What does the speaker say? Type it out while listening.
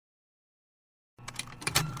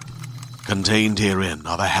Contained herein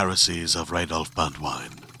are the heresies of Radolf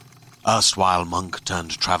Burntwine, erstwhile monk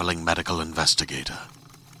turned traveling medical investigator.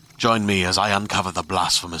 Join me as I uncover the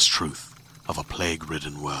blasphemous truth of a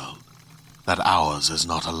plague-ridden world, that ours is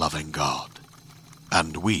not a loving God,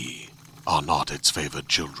 and we are not its favored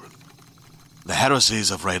children. The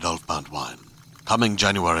heresies of Radolf Burntwine, coming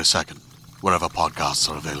January 2nd, wherever podcasts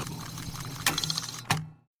are available.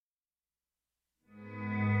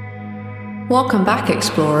 Welcome back,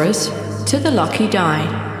 explorers, to The Lucky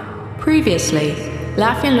Die. Previously,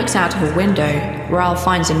 Laffian looks out of a window, Raoul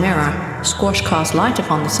finds a mirror, Squash casts light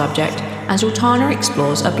upon the subject, and Zoltana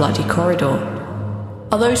explores a bloody corridor.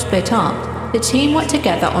 Although split up, the team work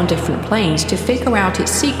together on different planes to figure out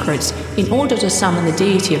its secrets in order to summon the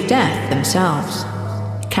deity of death themselves.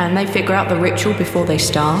 Can they figure out the ritual before they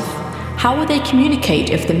starve? How will they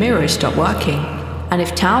communicate if the mirrors stop working? And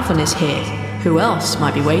if Talvin is here, who else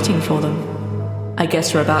might be waiting for them? I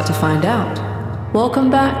guess we're about to find out.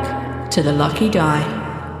 Welcome back to The Lucky Die.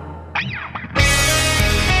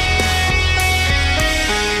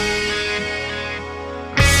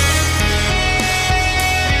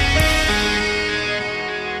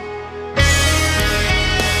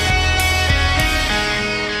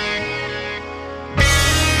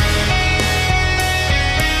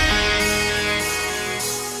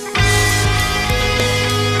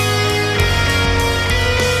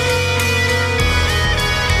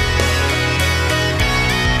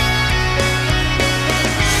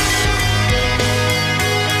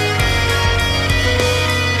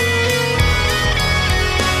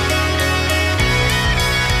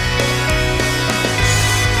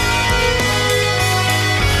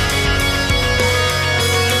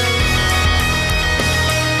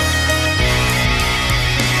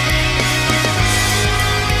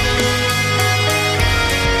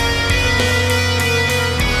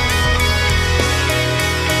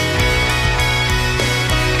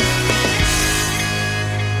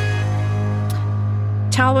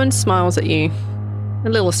 Talvin smiles at you, a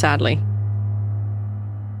little sadly,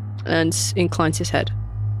 and inclines his head.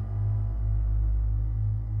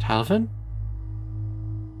 Talvin?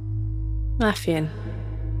 Laffian.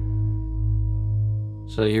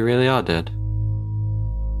 So you really are dead?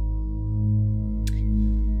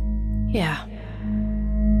 Yeah.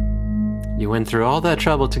 You went through all that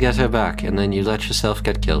trouble to get her back, and then you let yourself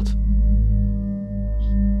get killed.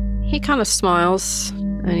 He kind of smiles,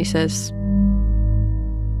 and he says,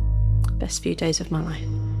 best few days of my life.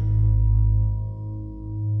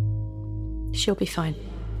 She'll be fine.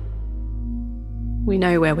 We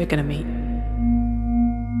know where we're going to meet.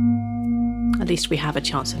 At least we have a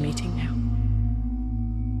chance of meeting now.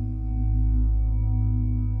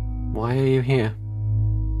 Why are you here?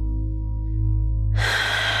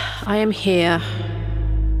 I am here,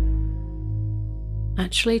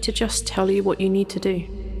 actually, to just tell you what you need to do.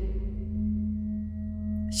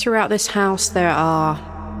 Throughout this house, there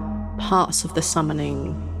are parts of the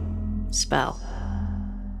summoning spell.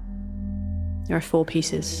 There are 4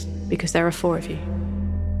 pieces, because there are 4 of you.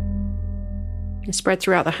 They're spread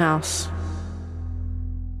throughout the house.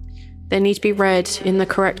 They need to be read in the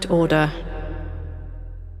correct order,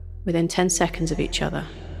 within 10 seconds of each other,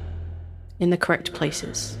 in the correct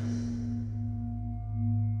places.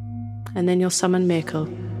 And then you'll summon Miracle,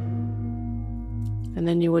 and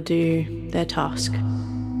then you will do their task.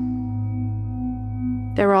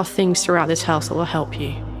 There are things throughout this house that will help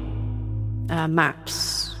you.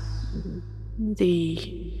 Maps.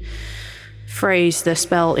 The phrase, the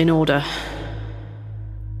spell in order.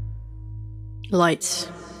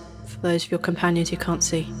 Lights, for those of your companions who can't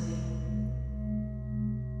see.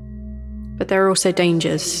 But there are also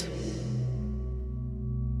dangers.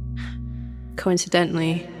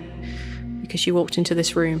 Coincidentally, because you walked into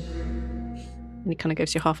this room, and he kind of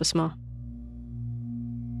gives you half a smile.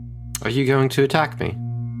 Are you going to attack me?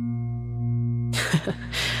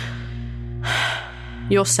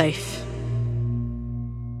 You're safe.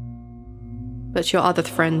 But your other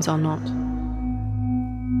friends are not.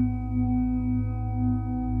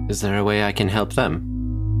 Is there a way I can help them?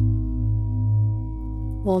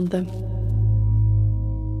 Warn them.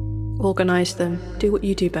 Organize them. Do what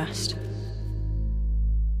you do best.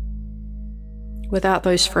 Without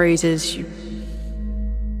those phrases,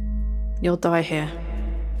 you'll die here.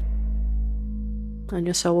 And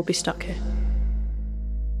your soul will be stuck here.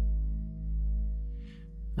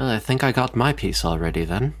 Well, I think I got my piece already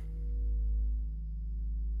then.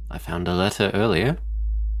 I found a letter earlier.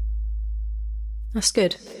 That's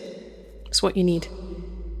good. It's what you need.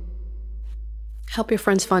 Help your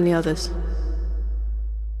friends find the others.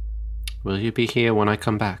 Will you be here when I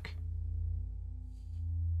come back?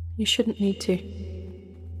 You shouldn't need to.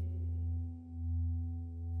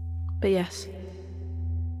 But yes.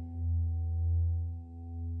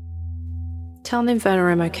 Tell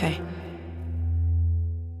Ninverna I'm okay.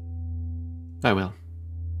 I will.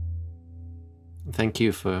 Thank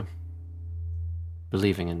you for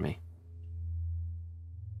believing in me.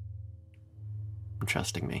 And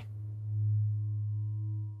trusting me.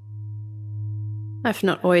 I've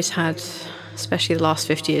not always had, especially the last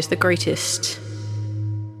 50 years, the greatest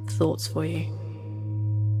thoughts for you.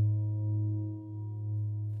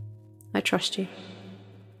 I trust you.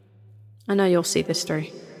 I know you'll see this through.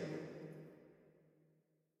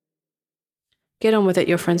 Get on with it,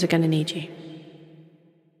 your friends are going to need you.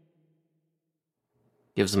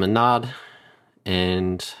 Gives him a nod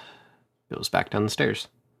and goes back down the stairs.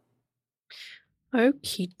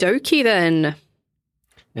 Okie dokie then.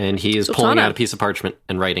 And he is pulling out a piece of parchment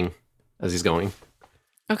and writing as he's going.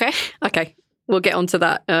 Okay. We'll get onto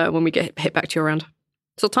that when we get hit back to your round.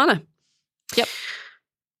 Sultana. Yep.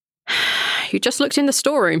 You just looked in the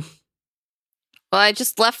storeroom. Well, I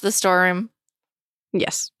just left the storeroom.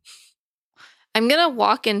 Yes. I'm going to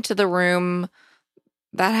walk into the room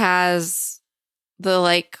that has the,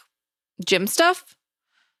 like, gym stuff.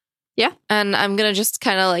 Yeah. And I'm going to just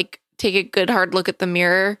kind of, like, take a good hard look at the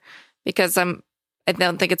mirror because I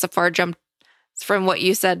don't think it's a far jump from what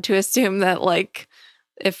you said to assume that, like,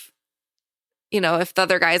 if the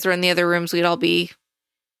other guys were in the other rooms, we'd all be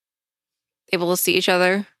able to see each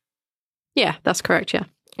other. Yeah, that's correct, yeah.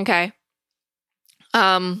 Okay.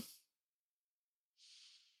 Do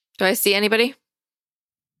I see anybody?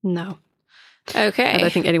 No. Okay. I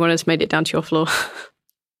don't think anyone has made it down to your floor.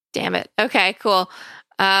 Damn it. Okay, cool.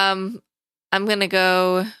 I'm gonna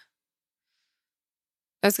go.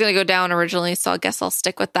 I was gonna go down originally, so I guess I'll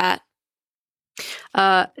stick with that.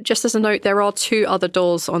 Just as a note, there are 2 other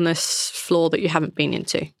doors on this floor that you haven't been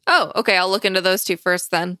into. Oh, okay. I'll look into those 2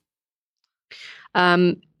 first then.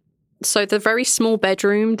 So the very small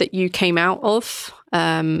bedroom that you came out of,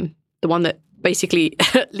 the one that basically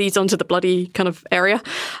leads onto the bloody kind of area,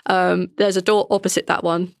 there's a door opposite that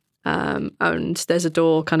one, and there's a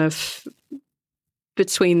door kind of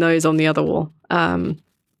between those on the other wall. The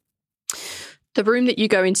room that you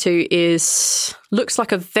go into looks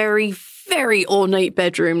like a very, very ornate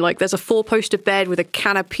bedroom. Like there's a 4-poster bed with a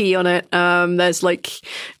canopy on it. There's like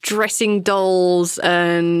dressing dolls,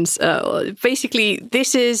 and basically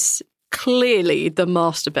this is clearly the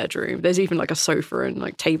master bedroom. There's even like a sofa and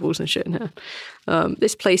like tables and shit in here.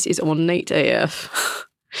 This place is ornate AF.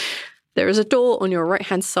 There is a door on your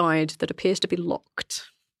right-hand side that appears to be locked.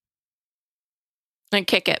 And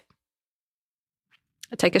kick it.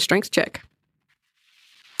 Take a strength check.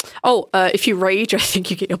 Oh, if you rage, I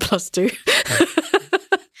think you get your +2.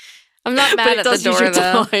 I'm not mad at the door,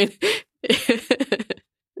 though.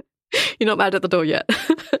 You're not mad at the door yet.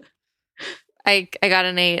 I got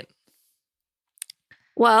an 8.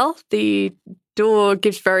 Well, the door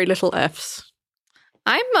gives very little Fs.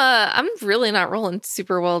 I'm really not rolling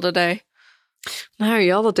super well today. No,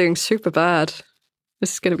 y'all are doing super bad.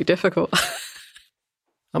 This is going to be difficult.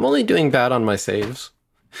 I'm only doing bad on my saves.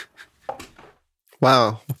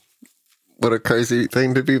 Wow. What a crazy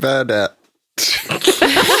thing to be bad at.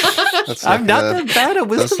 I'm not that bad at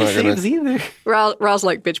wisdom saves either. Ra's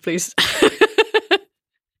like, bitch, please.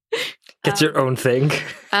 Get your own thing.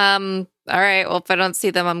 All right. Well, if I don't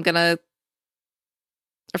see them, I'm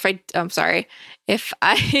sorry. If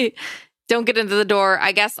I don't get into the door,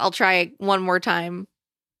 I guess I'll try one more time.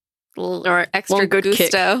 All right. Extra one good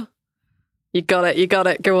gusto. Kick. You got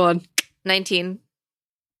it. Go on. 19.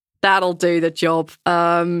 That'll do the job.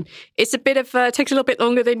 It's a bit of takes a little bit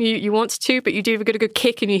longer than you want to, but you do get a good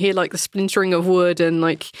kick, and you hear like the splintering of wood, and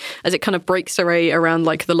like as it kind of breaks away around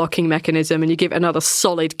like the locking mechanism, and you give it another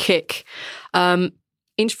solid kick. In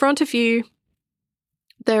front of you,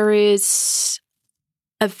 there is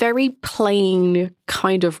a very plain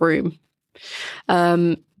kind of room.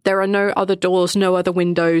 There are no other doors, no other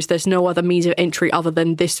windows. There's no other means of entry other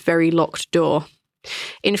than this very locked door.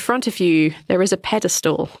 In front of you, there is a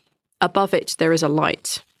pedestal. Above it, there is a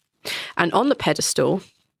light. And on the pedestal,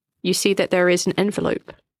 you see that there is an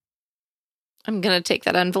envelope. I'm going to take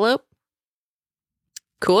that envelope.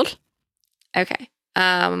 Cool. Okay.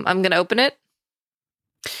 I'm going to open it.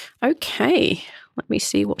 Okay. Let me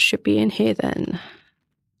see what should be in here then.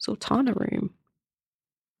 Sultana room.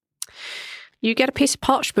 You get a piece of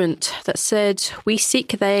parchment that said, "We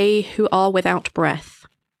seek they who are without breath."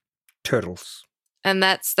 Turtles. And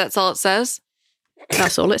that's all it says?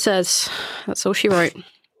 That's all it says. That's all she wrote.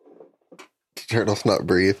 Turtles not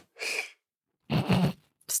breathe.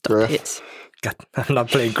 Stop Graph. it. God, I'm not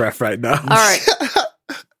playing Graph right now. All right.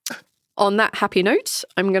 On that happy note,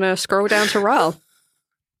 I'm going to scroll down to Ral.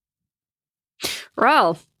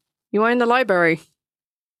 Ral, you are in the library.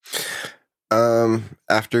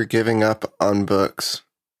 After giving up on books,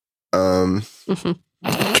 Mhm.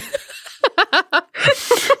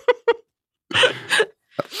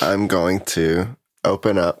 I'm going to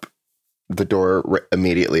open up the door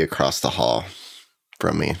immediately across the hall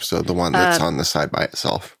from me. So the one that's on the side by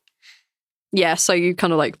itself. Yeah, so you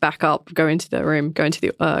kind of like back up, go into the room.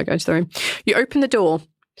 You open the door,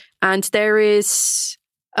 and there is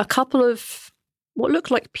a couple of what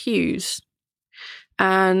look like pews,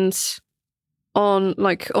 and on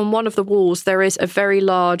one of the walls there is a very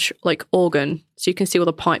large like organ, so you can see all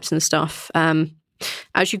the pipes and stuff.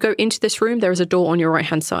 As you go into this room, there is a door on your right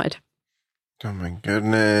hand side. Oh my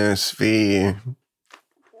goodness, V.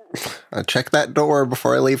 I check that door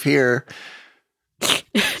before I leave here.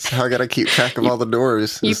 So I gotta keep track of all the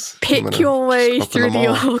doors. You pick your way through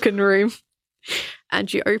the organ room,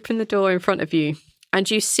 and you open the door in front of you,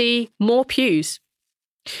 and you see more pews.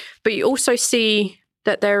 But you also see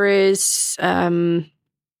that there is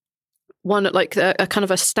one like a kind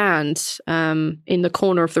of a stand in the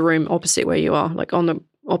corner of the room opposite where you are, like on the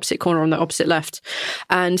opposite corner on the opposite left.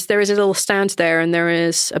 And there is a little stand there, and there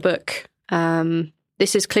is a book.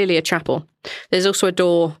 This is clearly a chapel. There's also a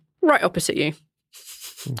door right opposite you.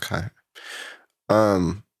 Okay.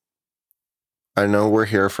 I know we're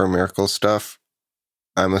here for miracle stuff.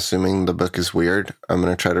 I'm assuming the book is weird. I'm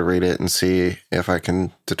going to try to read it and see if I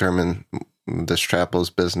can determine this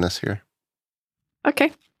chapel's business here.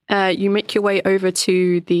 Okay. You make your way over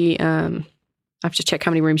to the... I have to check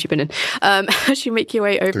how many rooms you've been in. As you make your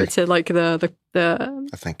way over 3. to like the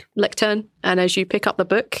I think lectern, and as you pick up the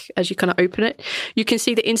book, as you kind of open it, you can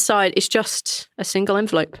see the inside is just a single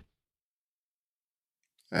envelope.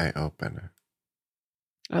 I open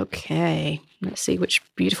it. Okay, let's see which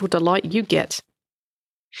beautiful delight you get.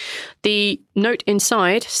 The note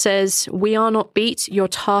inside says, "We are not beat, your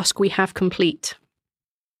task we have complete."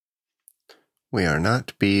 We are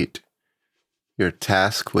not beat. Your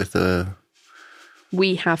task with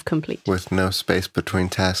We have complete. With no space between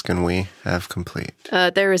task and we have complete.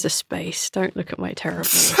 There is a space. Don't look at my terrible.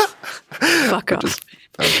 Fuck off.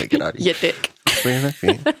 I'll take it out of you. You dick. We are not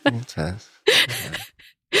beat. Your task.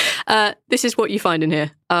 This is what you find in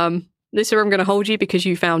here. This is where I'm going to hold you because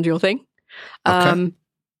you found your thing. Okay.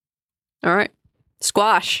 All right.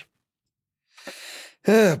 Squash.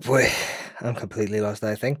 Oh boy, I'm completely lost,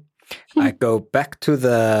 I think. I go back to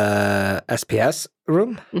the SPS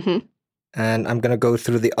room, and I'm going to go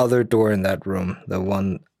through the other door in that room, the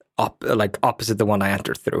one opposite the one I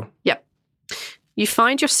entered through. Yep. You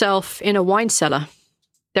find yourself in a wine cellar.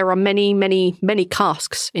 There are many, many, many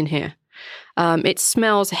casks in here. It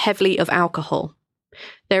smells heavily of alcohol.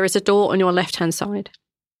 There is a door on your left-hand side.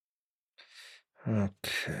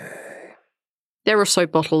 Okay. There are also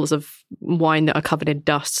bottles of wine that are covered in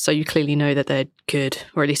dust, so you clearly know that they're good,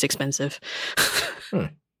 or at least expensive.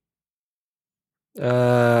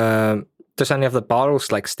 Does any of the bottles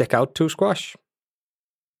stick out to Squash?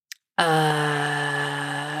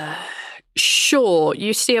 Sure.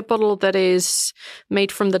 You see a bottle that is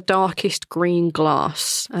made from the darkest green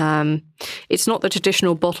glass. It's not the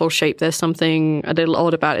traditional bottle shape. There's something a little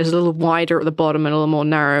odd about it. It's a little wider at the bottom and a little more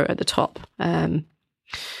narrow at the top.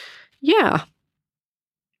 Yeah.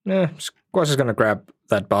 Yeah, Squash is going to grab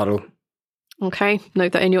that bottle. Okay,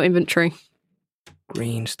 note that in your inventory.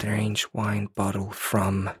 Green strange wine bottle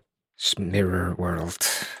from Mirror World.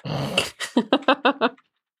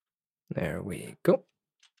 There we go.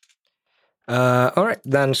 All right,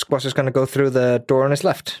 then Squash is going to go through the door on his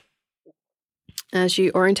left. As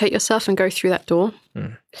you orientate yourself and go through that door,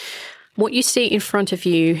 what you see in front of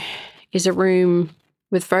you is a room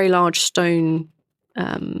with very large stone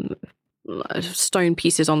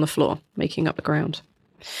pieces on the floor, making up the ground.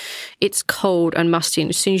 It's cold and musty, and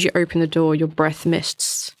as soon as you open the door, your breath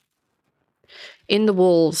mists. In the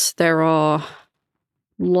walls, there are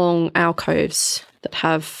long alcoves that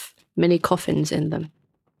have many coffins in them.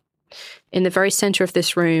 In the very center of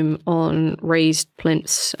this room, on raised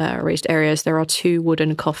plinths, raised areas, there are 2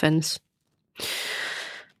 wooden coffins.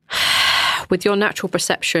 With your natural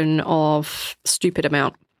perception of stupid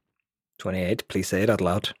amount. 28, please say it out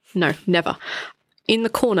loud. No, never. In the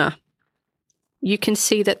corner, you can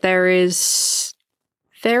see that there is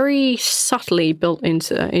very subtly built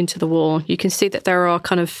into the wall. You can see that there are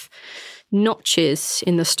kind of notches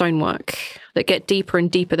in the stonework that get deeper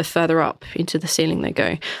and deeper the further up into the ceiling they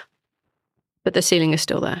go. But the ceiling is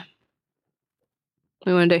still there. What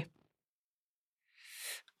do you want to do?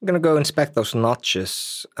 I'm going to go inspect those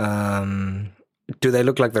notches. Do they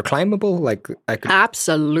look like they're climbable? Like I could...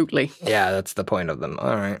 Absolutely. Yeah, that's the point of them.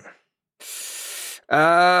 All right.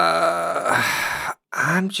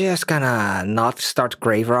 I'm just gonna not start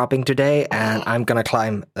grave robbing today, and I'm gonna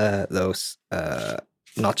climb those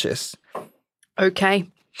notches. Okay.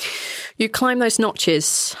 You climb those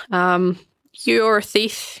notches. You're a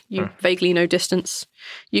thief. You vaguely know distance.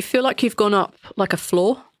 You feel like you've gone up like a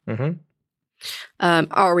floor. Mm-hmm.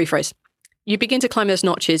 I'll rephrase. You begin to climb those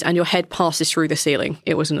notches and your head passes through the ceiling.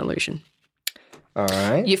 It was an illusion. All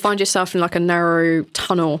right. You find yourself in like a narrow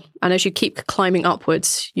tunnel, and as you keep climbing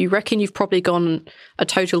upwards, you reckon you've probably gone a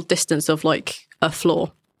total distance of like a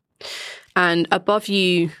floor. And above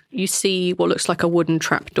you, you see what looks like a wooden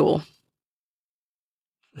trapdoor.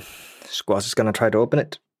 Squash is going to try to open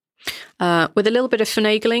it. With a little bit of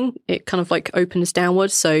finagling, it kind of like opens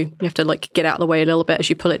downwards, so you have to like get out of the way a little bit as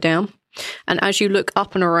you pull it down. And as you look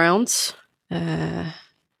up and around,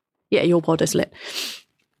 your world is lit.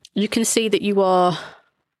 You can see that you are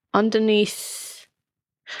underneath.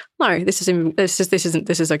 No, this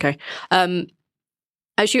is okay.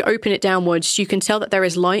 As you open it downwards, you can tell that there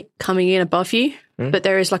is light coming in above you, but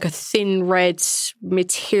there is like a thin red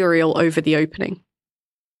material over the opening.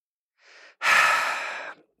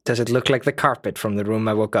 Does it look like the carpet from the room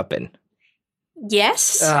I woke up in?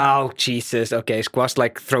 Yes. Oh, Jesus. Okay, Squash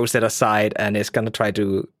like throws it aside and is going to try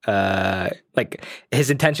to, his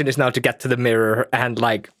intention is now to get to the mirror and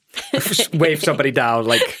like wave somebody down.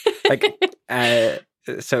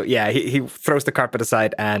 So yeah, he throws the carpet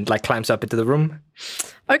aside and like climbs up into the room.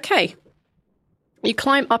 Okay. You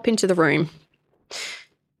climb up into the room.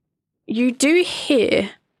 You do hear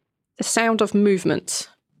the sound of movement.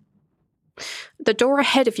 The door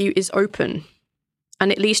ahead of you is open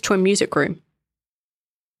and it leads to a music room.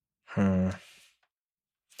 All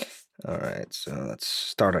right, so let's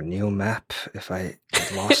start a new map if I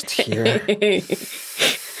get lost here.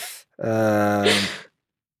 All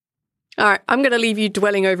right, I'm going to leave you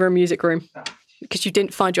dwelling over a music room because you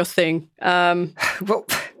didn't find your thing. Well,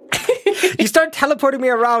 you started teleporting me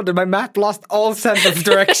around and my map lost all sense of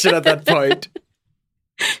direction at that point.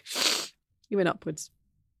 You went upwards.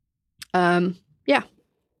 Yeah.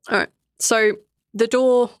 All right. So the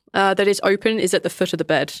door that is open is at the foot of the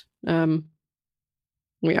bed.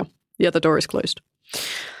 Yeah. The other door is closed.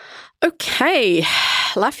 Okay.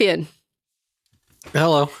 Lafian.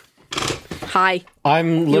 Hello. Hi.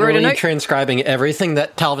 I'm literally transcribing everything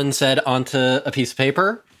that Talvin said onto a piece of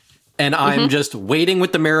paper, and I'm just waiting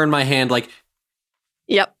with the mirror in my hand, like...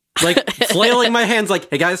 Yep. Like, flailing my hands like,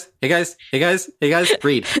 hey guys,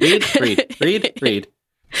 read.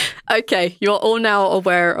 Okay, you're all now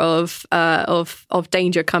aware of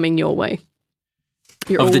danger coming your way.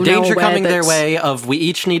 Of the danger coming their way, of we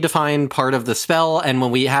each need to find part of the spell, and when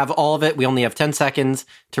we have all of it, we only have 10 seconds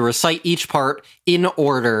to recite each part in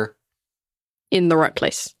order. In the right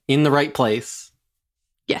place. In the right place.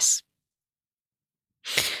 Yes.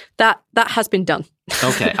 That has been done.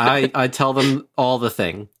 Okay, I tell them all the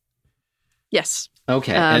thing. Yes.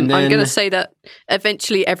 Okay, and then... I'm going to say that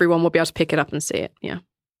eventually everyone will be able to pick it up and see it, yeah.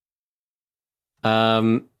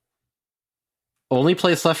 Only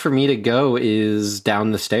place left for me to go is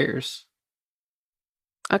down the stairs.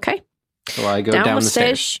 Okay. So I go down the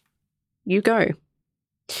stairs. You go.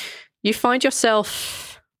 You find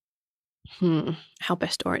yourself... how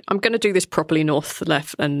best to orient? I'm going to do this properly, north,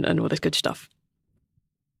 left, and all this good stuff.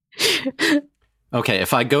 Okay,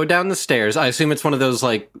 if I go down the stairs, I assume it's one of those,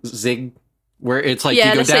 like, zig... Where it's like you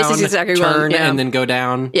go down, exactly turn, and then go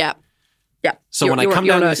down. Yeah. Yeah. So when I come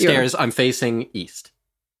down the stairs, I'm facing east.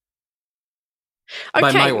 Okay.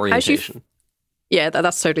 By my orientation.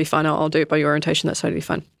 That's totally fine. I'll do it by your orientation. That's totally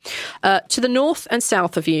fine. To the north and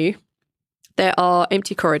south of you, there are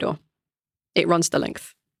empty corridor. It runs the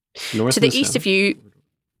length. North to the east of you,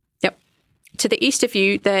 to the east of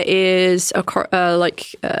you, there is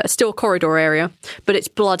still a corridor area, but it's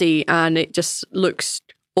bloody and it just looks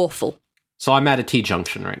awful. So I'm at a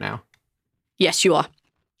T-junction right now. Yes, you are.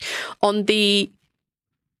 On the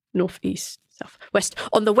northeast, southwest,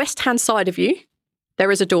 on the west-hand side of you, there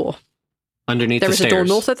is a door. Underneath the stairs? There is a door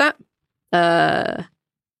north of that.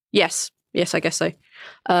 Yes, I guess so.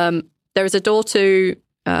 There is a door to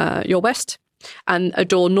your west and a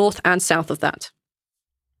door north and south of that.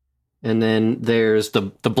 And then there's the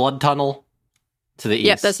blood tunnel to the east.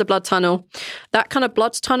 Yep, there's the blood tunnel. That kind of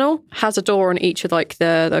blood tunnel has a door on each of like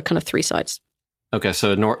the kind of three sides. Okay,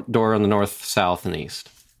 so a door on the north, south, and east.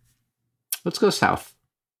 Let's go south.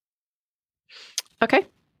 Okay.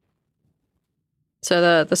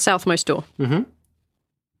 So the southmost door. Mm-hmm.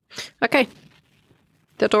 Okay.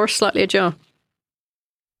 The door is slightly ajar.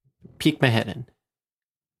 Peek my head in.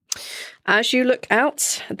 As you look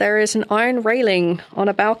out, there is an iron railing on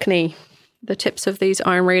a balcony. The tips of these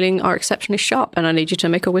iron railing are exceptionally sharp, and I need you to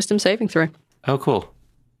make a wisdom saving throw. Oh, cool.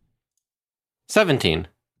 17.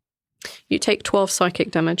 You take 12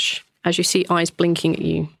 psychic damage as you see eyes blinking at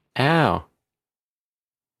you. Ow.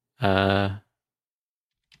 I'm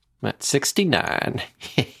at 69.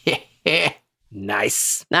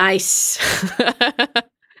 Nice. Nice.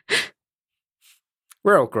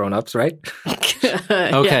 We're all grown-ups, right?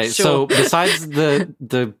 Okay, so besides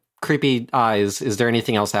the creepy eyes, is there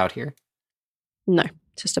anything else out here? No,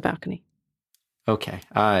 just a balcony. Okay,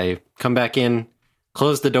 I come back in,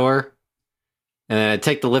 close the door, and then I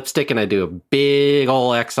take the lipstick and I do a big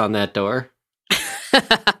ol' X on that door.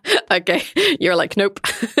 Okay, you're like, nope.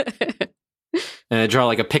 And I draw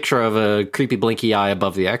like a picture of a creepy blinky eye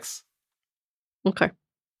above the X. Okay.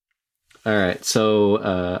 All right, so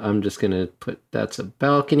I'm just going to put that's a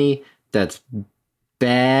balcony. That's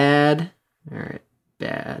bad. All right,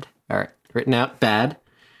 bad. All right, written out, bad.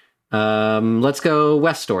 Let's go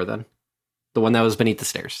west door then. The one that was beneath the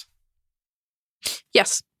stairs.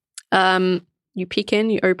 Yes. You peek in,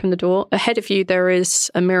 you open the door. Ahead of you, there is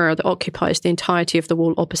a mirror that occupies the entirety of the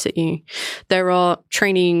wall opposite you. There are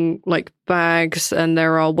training like bags and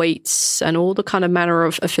there are weights and all the kind of manner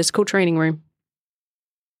of a physical training room.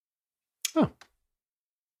 Oh.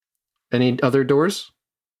 Any other doors?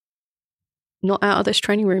 Not out of this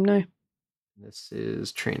training room, no. This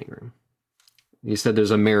is training room. You said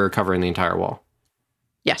there's a mirror covering the entire wall.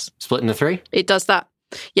 Yes. Split into 3? It does that.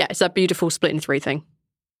 Yeah, it's that beautiful split in 3 thing.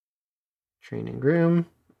 Training room.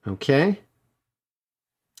 Okay.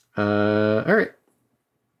 All right.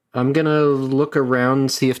 I'm going to look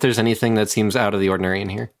around, see if there's anything that seems out of the ordinary in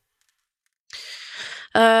here.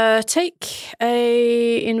 Take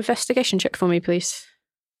a investigation check for me, please.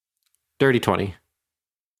 Dirty 20.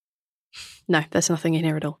 No, there's nothing in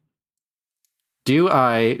here at all. Do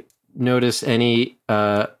I notice any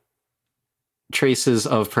traces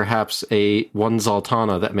of perhaps one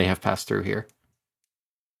Zoltana that may have passed through here?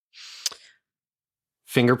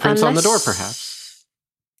 Fingerprints on the door, perhaps?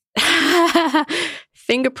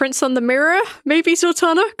 Fingerprints on the mirror? Maybe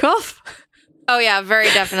Zoltana? Cough? Oh, yeah, very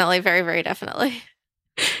definitely. Very, very definitely.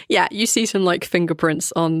 Yeah, you see some like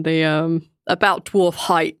fingerprints on the about dwarf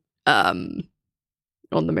height on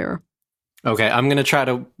the mirror. Okay, I'm going to try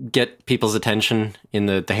to get people's attention in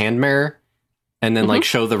the hand mirror and then like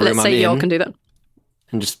show the room Let's I'm say in. y'all can do that.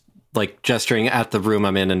 And just like gesturing at the room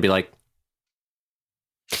I'm in and be like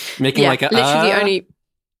making like a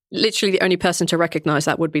literally the only person to recognize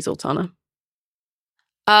that would be Zoltana.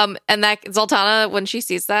 And that Zoltana, when she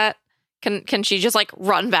sees that, can she just like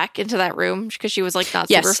run back into that room because she was like not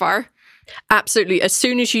super far? Absolutely. As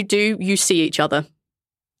soon as you do, you see each other.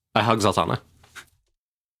 I hug Zoltana.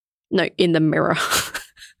 No, in the mirror.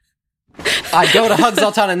 I go to hug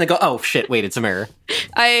Zoltana and they go, oh shit, wait, it's a mirror.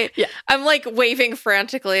 I'm like waving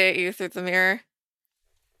frantically at you through the mirror.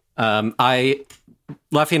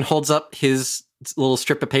 Laffian holds up his little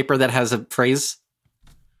strip of paper that has a phrase.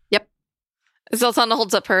 Yep. Zoltana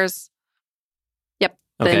holds up hers. Yep.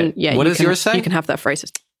 Okay. Then, yeah, what does yours say? You can have that phrase.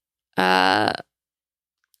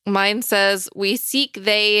 Mine says, we seek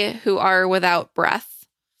they who are without breath.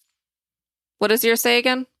 What does yours say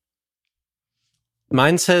again?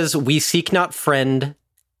 Mine says, we seek not friend,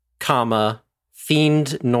 comma,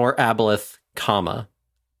 fiend nor aboleth, comma.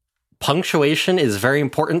 Punctuation is very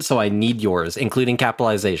important, so I need yours, including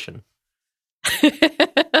capitalization.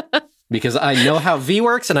 Because I know how V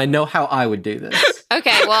works and I know how I would do this.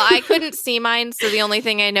 Okay, well, I couldn't see mine, so the only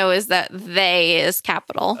thing I know is that they is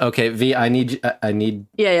capital. Okay, V, I need...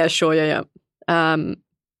 Yeah, sure, yeah.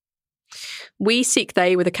 We seek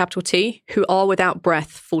they with a capital T who are without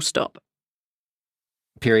breath, full stop.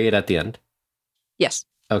 Period at the end. Yes.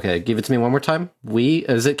 Okay, give it to me one more time. We,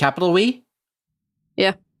 is it capital we?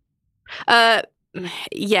 Yeah.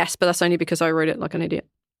 Yes, but that's only because I wrote it like an idiot.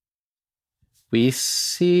 We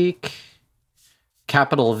seek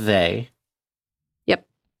capital they. Yep.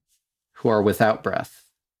 Who are without breath.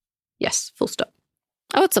 Yes, full stop.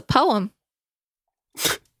 Oh, it's a poem.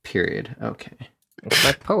 Period. Okay. It's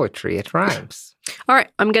like poetry. It rhymes. All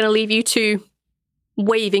right, I'm going to leave you two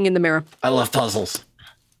waving in the mirror. I love puzzles.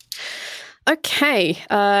 Okay.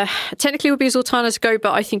 Technically it would be Zoltana's go,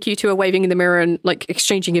 but I think you two are waving in the mirror and like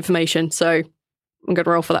exchanging information, so I'm going to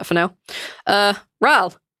roll for that for now.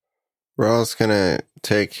 Ral. Ral's going to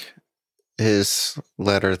take his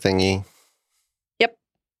letter thingy. Yep.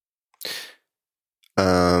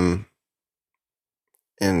 And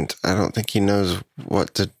I don't think he knows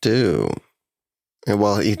what to do. And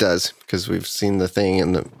well, he does, because we've seen the thing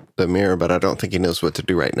in the mirror, but I don't think he knows what to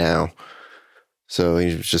do right now. So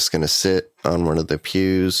he's just going to sit on one of the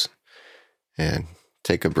pews and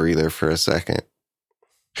take a breather for a second.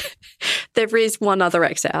 There is one other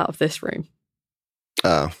exit out of this room.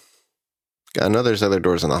 Oh. I know there's other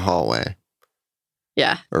doors in the hallway.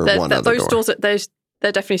 Yeah, Or one other those door. doors.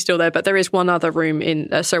 They're definitely still there, but there is one other room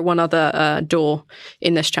one other door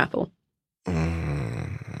in this chapel.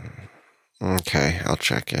 Okay, I'll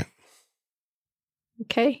check it.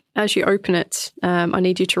 Okay, as you open it, I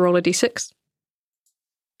need you to roll a d6.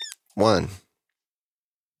 1.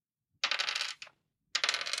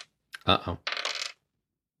 Uh-oh.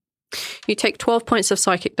 You take 12 points of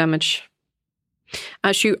psychic damage.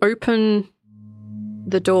 As you open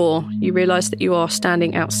the door, you realize that you are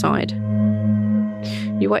standing outside.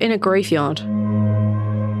 You are in a graveyard.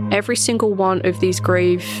 Every single one of these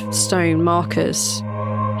gravestone markers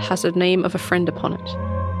has a name of a friend upon it.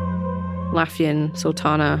 Laffian,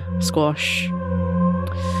 Sultana, Squash.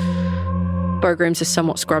 Bogrims is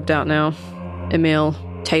somewhat scrubbed out now. Emil,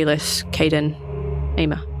 Talus, Caden,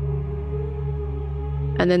 Ama.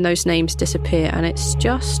 And then those names disappear, and it's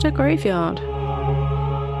just a graveyard.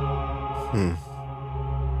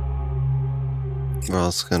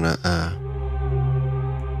 Raw's gonna,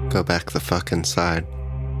 go back the fuck inside.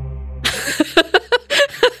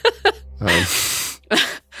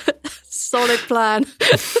 Solid plan.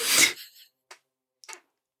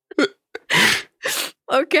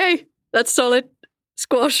 Okay, that's solid.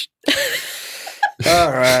 Squash.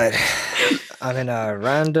 All right. I'm in a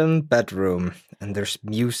random bedroom, and there's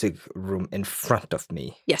music room in front of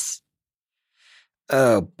me. Yes.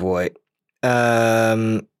 Oh boy.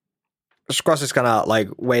 Squash is gonna like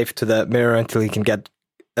wave to the mirror until he can get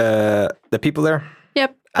the people there.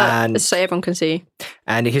 Yep. And so everyone can see.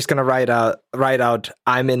 And he's gonna write out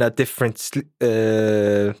I'm in a different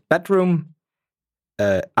bedroom.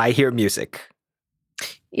 I hear music.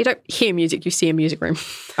 You don't hear music, you see a music room.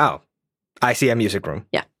 Oh. I see a music room.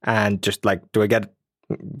 Yeah. And just like,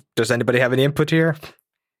 does anybody have any input here?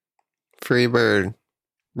 Free bird.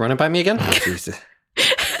 Run it by me again? Oh, Jesus.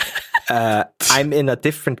 I'm in a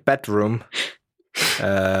different bedroom.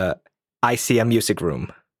 I see a music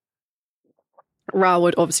room. Ra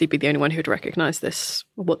would obviously be the only one who'd recognize this,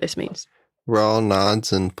 what this means. Raw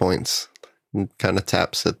nods and points and kind of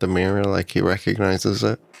taps at the mirror like he recognizes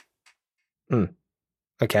it.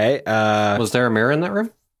 Okay. Was there a mirror in that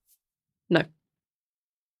room? No.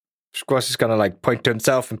 Squash is gonna like point to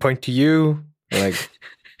himself and point to you. Like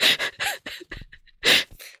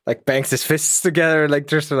like bangs his fists together, like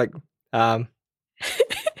just like Raw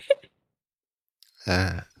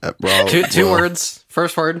Two words.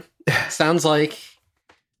 First word. Sounds like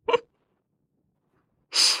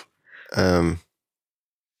Raw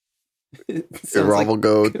will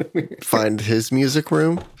go find his music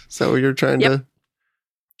room. Is that what you're trying to?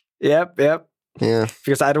 Yep. Yeah.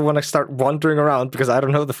 Because I don't want to start wandering around because I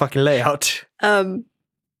don't know the fucking layout.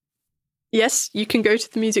 Yes, you can go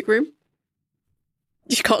to the music room.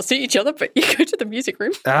 You can't see each other, but you go to the music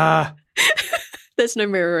room. There's no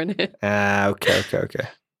mirror in here. Okay.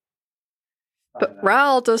 But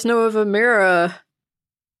Ral does know of a mirror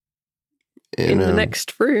in the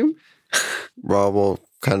next room. Raw will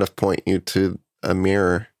kind of point you to a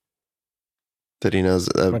mirror that he knows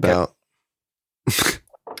about.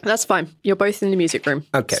 That's fine. You're both in the music room.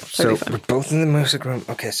 Okay, It's totally so fine. we're both in the music room.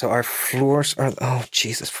 Okay, so our floors are... Oh,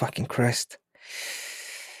 Jesus fucking Christ.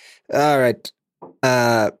 All right.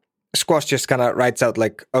 Squash just kind of writes out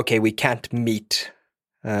like, okay, we can't meet.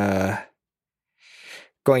 Going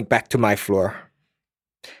back to my floor.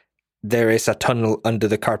 There is a tunnel under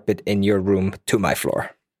the carpet in your room to my floor.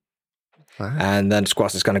 Wow. And then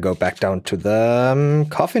Squash is going to go back down to the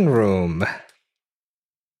coffin room.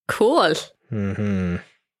 Cool. Mm-hmm.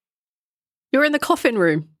 You're in the coffin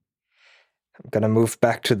room. I'm going to move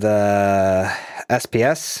back to the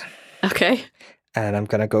SPS. Okay. And I'm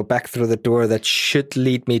going to go back through the door that should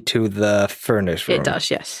lead me to the furnace room. It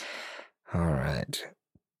does, yes. All right.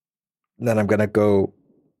 Then I'm going to go...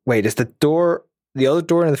 Wait, is the other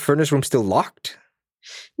door in the furnace room still locked?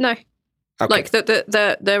 No. Okay. Like,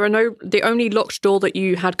 there are no... The only locked door that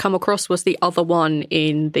you had come across was the other one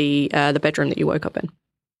in the bedroom that you woke up in.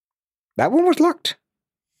 That one was locked?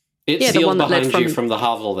 It's Yeah, the sealed one that led behind you from- from the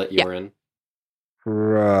hovel that you were in.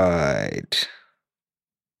 Right.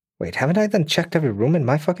 Wait, haven't I then checked every room in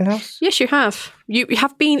my fucking house? Yes, you have. You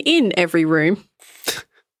have been in every room.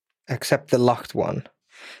 Except the locked one.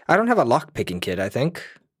 I don't have a lock-picking kit, I think.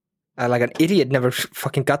 I, like an idiot, never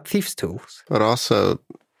fucking got thieves' tools. But also,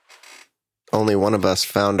 only one of us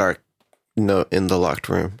found our note in the locked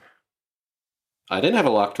room. I didn't have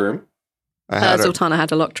a locked room. Sultana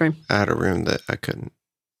had a locked room. I had a room that I couldn't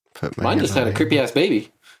put my Mine hand just had a on. creepy ass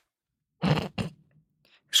baby.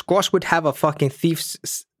 Squash would have a fucking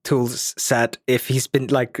thieves' tools set if he's been,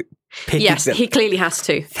 like, picking Yes, them. he clearly has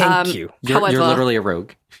to. Thank you. You're literally a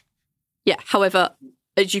rogue. Yeah. However,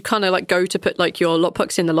 as you kind of like go to put like your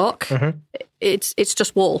lockpicks in the lock, Mm-hmm. it's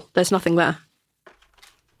just wall. There's nothing there.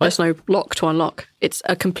 There's no lock to unlock. It's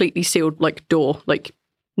a completely sealed like door. Like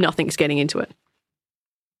nothing's getting into it.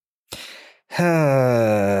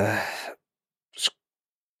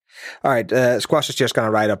 All right, Squash is just gonna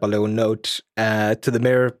write up a little note to the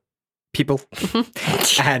mirror people,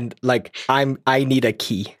 and like I need a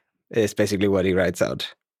key. Is basically what he writes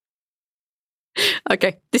out.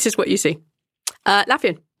 Okay, this is what you see.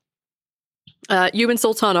 Lafian, you and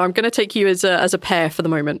Sultana, I'm going to take you as a pair for the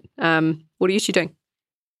moment. What are you two doing?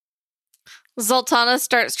 Zoltana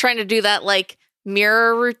starts trying to do that like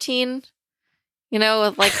mirror routine, you know,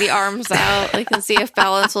 with like the arms out, like and see if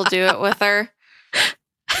Balance will do it with her.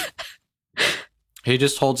 He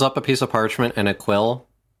just holds up a piece of parchment and a quill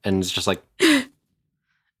and is just like...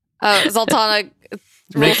 Zoltana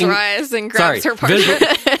rolls her eyes and grabs her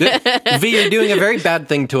parchment. V, you're doing a very bad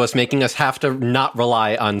thing to us, making us have to not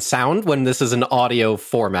rely on sound when this is an audio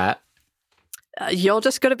format. You're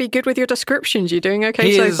just going to be good with your descriptions. You're doing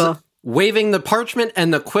okay He so is far. waving the parchment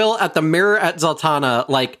and the quill at the mirror at Zoltana,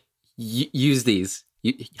 like, use these.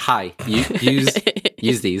 Use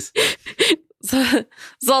these.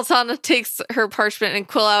 Zoltana takes her parchment and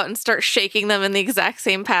quill out and starts shaking them in the exact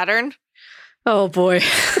same pattern. Oh boy.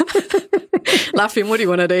 Lafian, what do you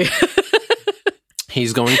want to do?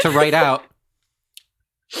 He's going to write out,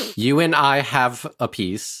 you and I have a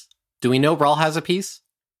piece. Do we know Rahl has a piece?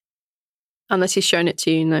 Unless he's shown it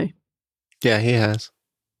to you, no. Yeah, he has.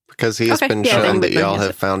 Because he has Okay, been yeah, shown then that he y'all has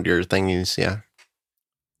have it. found your thingies, yeah.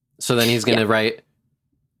 So then he's going to write,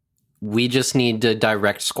 we just need to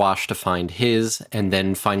direct Squash to find his and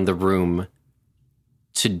then find the room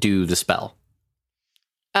to do the spell.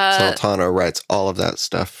 Sultana writes all of that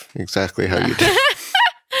stuff exactly how you did.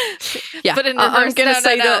 Yeah, But in I'm reverse, going to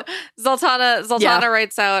say that... Zoltana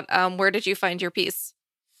writes out, where did you find your piece?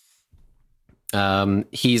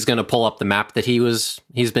 He's going to pull up the map that he's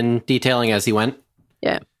been detailing as he went.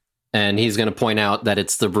 Yeah. And he's going to point out that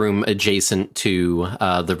it's the room adjacent to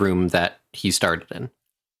the room that he started in.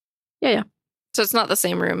 Yeah. So it's not the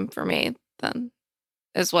same room for me, then,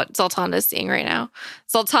 is what Zoltana is seeing right now.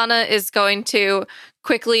 Zoltana is going to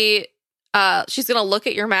quickly, she's going to look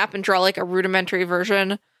at your map and draw like a rudimentary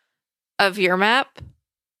version of your map.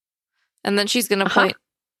 And then she's going to point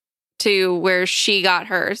to where she got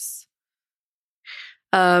hers.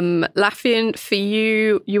 Lafian, for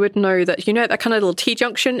you would know that, you know, that kind of little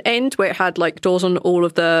T-junction end where it had like doors on all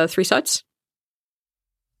of the three sides?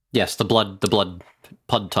 Yes, the blood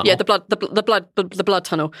tunnel. Yeah, the blood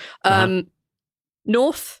tunnel.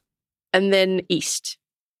 North and then east.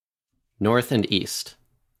 North and east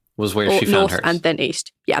was where Or she found north hers. and then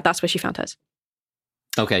east. Yeah, that's where she found hers.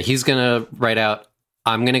 Okay, he's going to write out,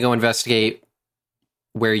 I'm going to go investigate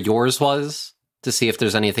where yours was to see if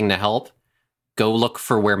there's anything to help. Go look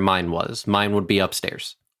for where mine was. Mine would be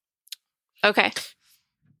upstairs. Okay.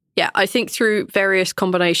 Yeah, I think through various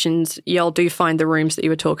combinations, y'all do find the rooms that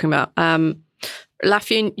you were talking about.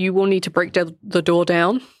 Lafian, you will need to break the door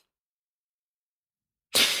down.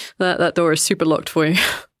 That door is super locked for you.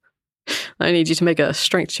 I need you to make a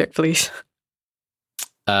strength check, please.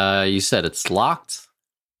 You said it's locked?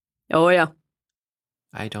 Oh, yeah.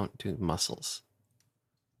 I don't do muscles.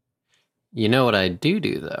 You know what I do,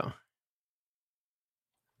 though?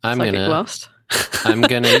 I'm Psychic gonna blast. I'm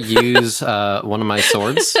gonna use one of my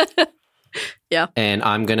swords. Yeah. And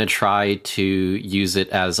I'm gonna try to use it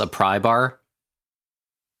as a pry bar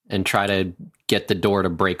and try to get the door to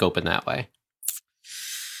break open that way.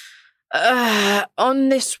 On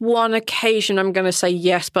this one occasion, I'm going to say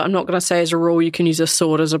yes, but I'm not going to say as a rule you can use a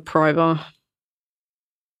sword as a pry bar.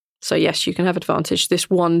 So yes, you can have advantage this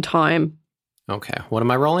one time. Okay, what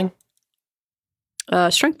am I rolling?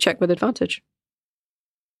 Strength check with advantage.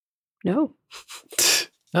 No.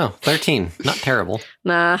 Oh, 13. Not terrible.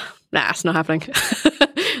 Nah, it's not happening.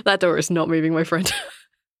 That door is not moving, my friend.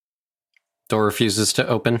 Door refuses to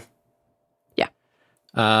open? Yeah.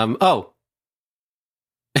 Oh.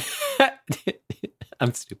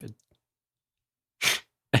 I'm stupid.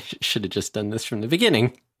 I should have just done this from the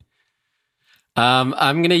beginning. I'm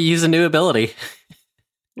going to use a new ability.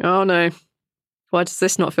 Oh no. Why does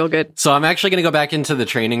this not feel good? So I'm actually going to go back into the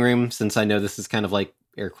training room since I know this is kind of like,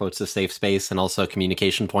 air quotes, a safe space and also a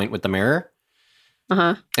communication point with the mirror.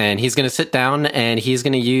 Uh-huh. And he's going to sit down and he's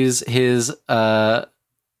going to use his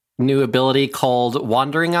new ability called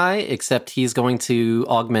Wandering Eye, except he's going to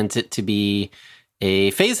augment it to be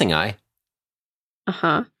a phasing eye.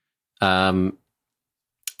 Uh-huh.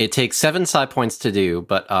 It takes 7 psi points to do,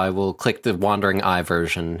 but I will click the Wandering Eye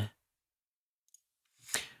version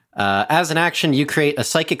As an action, you create a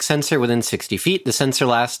psychic sensor within 60 feet. The sensor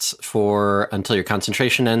lasts until your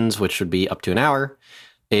concentration ends, which would be up to an hour.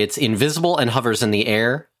 It's invisible and hovers in the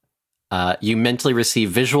air. You mentally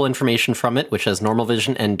receive visual information from it, which has normal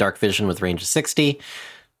vision and dark vision with range of 60.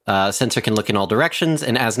 Sensor can look in all directions,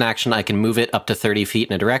 and as an action, I can move it up to 30 feet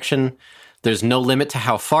in a direction. There's no limit to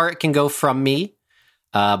how far it can go from me,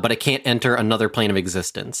 but it can't enter another plane of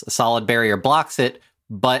existence. A solid barrier blocks it,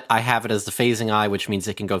 but I have it as the phasing eye, which means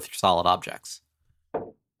it can go through solid objects.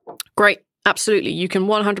 Great. Absolutely. You can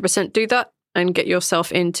 100% do that and get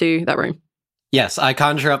yourself into that room. Yes, I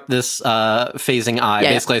conjure up this phasing eye.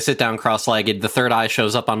 Yeah. Basically, I sit down cross-legged. The third eye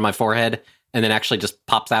shows up on my forehead and then actually just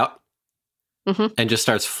pops out and just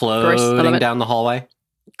starts floating down the hallway.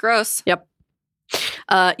 Gross. Yep.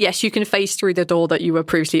 Yes, you can phase through the door that you were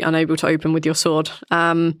previously unable to open with your sword.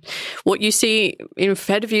 What you see in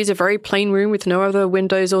ahead of you is a very plain room with no other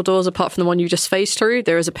windows or doors apart from the one you just phased through.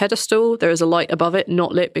 There is a pedestal. There is a light above it,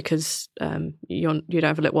 not lit because you don't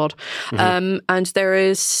have a lit wad. And there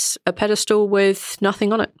is a pedestal with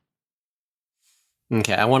nothing on it.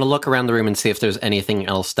 Okay, I want to look around the room and see if there's anything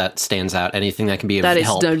else that stands out, anything that can be of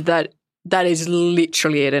help. That is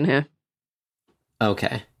literally it in here.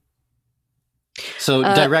 Okay. So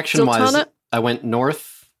direction-wise, Zoltana? I went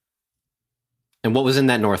north. And what was in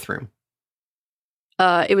that north room?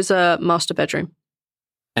 It was a master bedroom.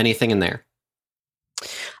 Anything in there?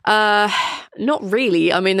 Not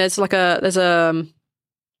really. I mean, there's like the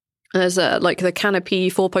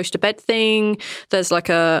canopy 4-poster bed thing. There's like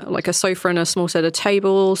a sofa and a small set of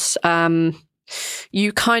tables.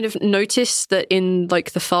 You kind of notice that in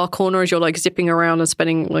like the far corner as you're like zipping around and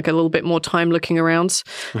spending like a little bit more time looking around,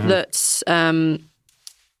 that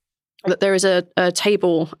there is a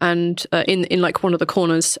table and in like one of the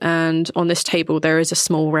corners, and on this table there is a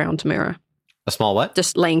small round mirror. A small what?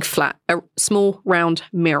 Just laying flat. A small round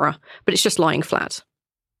mirror, but it's just lying flat.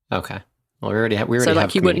 Okay. Well, we already have so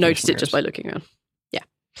like you wouldn't notice it just by looking around. Yeah.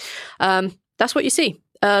 That's what you see.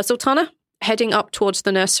 Zoltana, heading up towards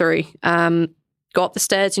the nursery. Go up the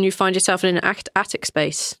stairs and you find yourself in an attic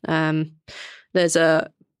space. There's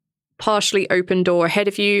a partially open door ahead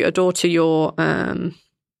of you, a door to your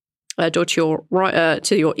right,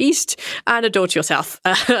 to your east, and a door to your south.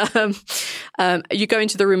 You go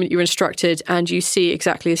into the room that you were instructed, and you see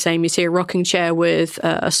exactly the same. You see a rocking chair with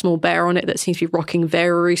a small bear on it that seems to be rocking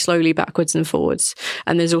very slowly backwards and forwards.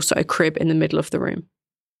 And there's also a crib in the middle of the room.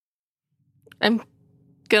 I'm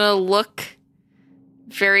gonna look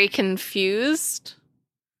very confused.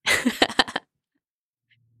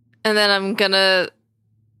 And then I'm gonna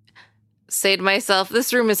say to myself,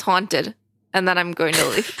 this room is haunted. And then I'm going to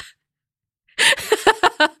leave.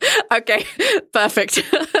 Okay, perfect.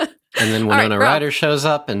 And then Winona Ryder shows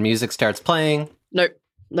up and music starts playing. Nope,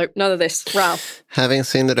 none of this. Ralph. Having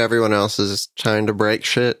seen that everyone else is trying to break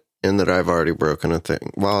shit and that I've already broken a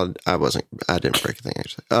thing. Well, I didn't break a thing,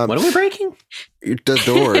 actually. What are we breaking? The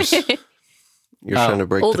doors. You're trying to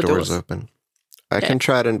break the doors open. I can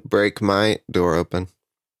try to break my door open.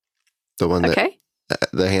 The one that,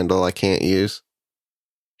 the handle I can't use.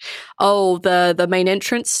 Oh, the main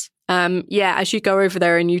entrance. Yeah, as you go over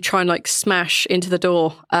there and you try and like smash into the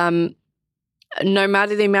door, no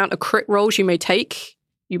matter the amount of crit rolls you may take,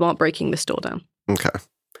 you aren't breaking this door down. Okay.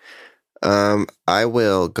 I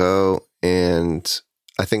will go, and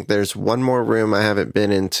I think there's one more room I haven't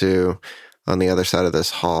been into on the other side of this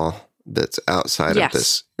hall that's outside of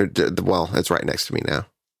this. Well, it's right next to me now.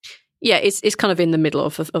 Yeah, it's kind of in the middle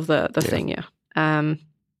of the thing, yeah.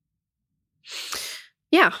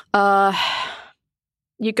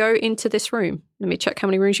 You go into this room. Let me check how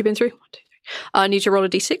many rooms you've been through. 1, 2, 3. I need to roll a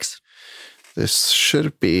d6. This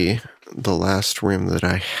should be the last room that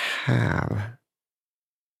I have.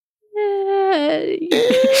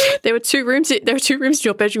 There were 2 rooms. There were 2 rooms in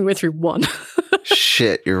your bedroom. We went through 1.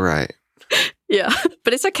 Shit, you're right. Yeah,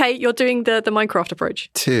 but it's okay. You're doing the Minecraft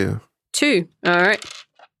approach. 2. All right.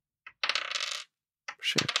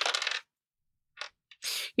 Shit.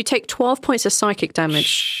 You take 12 points of psychic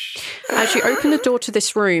damage. As you open the door to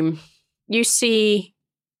this room, you see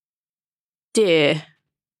deer.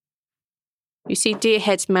 You see deer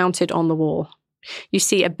heads mounted on the wall. You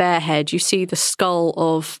see a bear head. You see the skull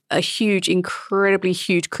of a huge, incredibly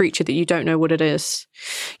huge creature that you don't know what it is.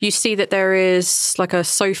 You see that there is like a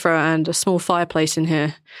sofa and a small fireplace in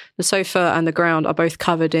here. The sofa and the ground are both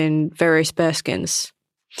covered in various bear skins.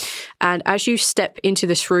 And as you step into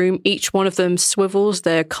this room, each one of them swivels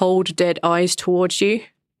their cold, dead eyes towards you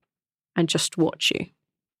and just watch you.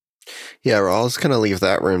 Yeah, we're all just going to leave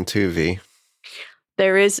that room too, V.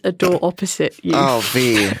 There is a door opposite you. Oh,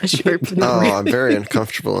 V. As you open the Oh, room. I'm very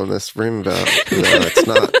uncomfortable in this room, though. No, it's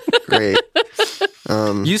not great.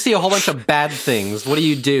 You see a whole bunch of bad things. What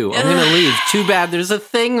do? I'm going to leave. Too bad there's a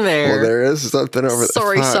thing there. Well, there is something over there.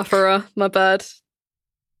 Sorry, sufferer. My bad.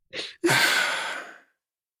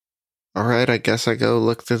 All right, I guess I go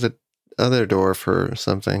look through the other door for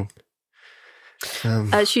something.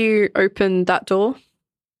 As you open that door,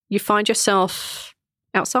 you find yourself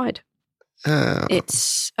outside. Oh.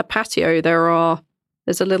 It's a patio.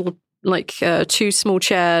 There's a little, two small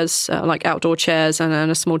chairs, like outdoor chairs, and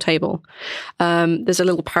a small table. There's a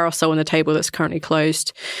little parasol on the table that's currently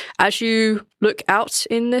closed. As you look out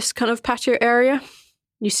in this kind of patio area,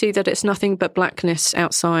 you see that it's nothing but blackness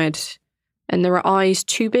outside, and there are eyes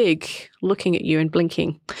too big looking at you and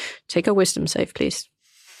blinking. Take a wisdom save, please.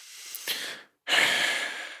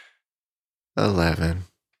 11.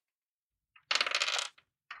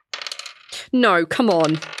 No, come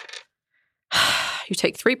on. You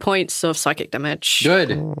take 3 points of psychic damage.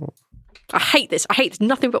 Good. I hate this.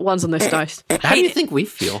 Nothing but ones on this dice. How do you think we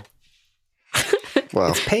feel?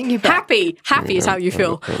 Well, Paying you back. Happy is how you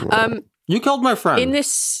feel. You killed my friend. In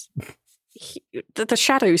this, the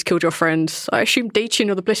shadows killed your friend. I assume Daichin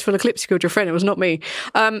or the Blissful Eclipse killed your friend. It was not me.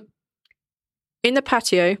 In the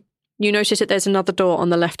patio, you notice that there's another door on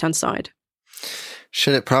the left-hand side.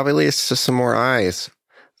 shit, it probably leads to some more eyes.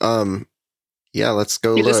 Yeah, let's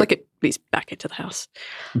go It look. looks like it leads back into the house.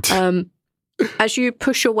 As you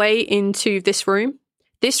push your way into this room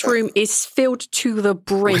is filled to the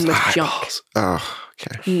brim with junk. Eyeballs. Oh,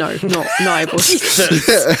 okay. No, not eyeballs.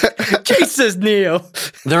 Jesus, Neil.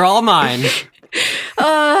 They're all mine.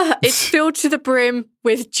 It's filled to the brim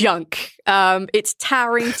with junk. It's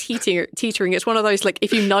towering, teetering. It's one of those, like,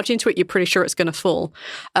 if you nudge into it, you're pretty sure it's going to fall.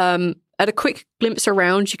 At a quick glimpse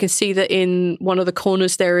around, you can see that in one of the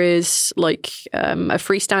corners there is, like, a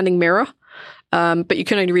freestanding mirror. But you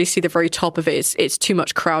can only really see the very top of it. It's too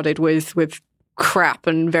much crowded with crap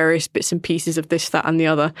and various bits and pieces of this, that, and the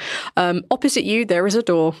other. Opposite you, there is a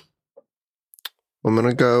door. I'm going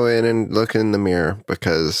to go in and look in the mirror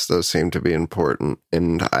because those seem to be important.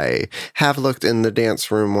 And I have looked in the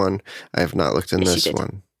dance room one. I have not looked in Yes, this you did.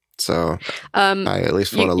 one. So I at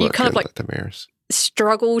least want to look kind of in like the mirrors.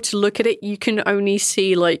 struggle to look at it. You can only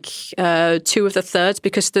see like 2 of the thirds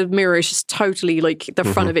because the mirror is just totally like the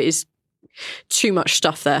front of it is too much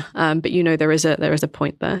stuff there. But you know there is a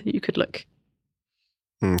point there that you could look.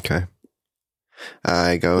 Okay.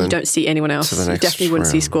 I go You in. don't see anyone else. to the You next definitely wouldn't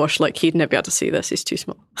see room. Squash. Like he'd never be able to see this. He's too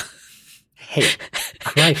small. Hey,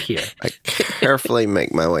 I'm right here. I carefully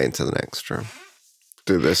make my way into the next room.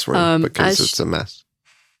 Through this room because as- it's a mess.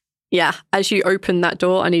 Yeah. As you open that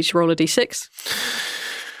door, I need you to roll a d6.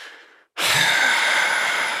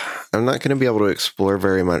 I'm not going to be able to explore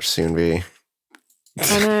very much soon, V.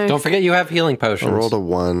 I know. Don't forget you have healing I potions. rolled a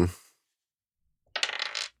 1.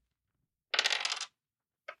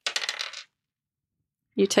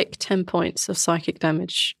 You take 10 points of psychic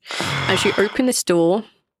damage. As you open this door,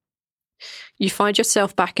 you find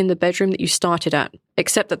yourself back in the bedroom that you started at,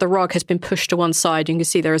 except that the rug has been pushed to one side. You can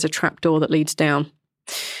see there is a trap door that leads down.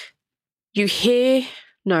 You hear...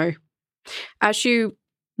 No. As you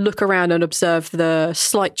look around and observe the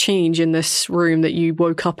slight change in this room that you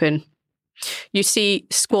woke up in, you see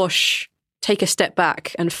Squash take a step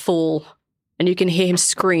back and fall, and you can hear him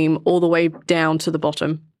scream all the way down to the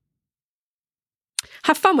bottom.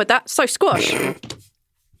 Have fun with that. So, Squash. What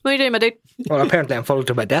are you doing, my dude? Well, apparently I'm falling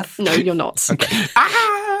to my death. No, you're not.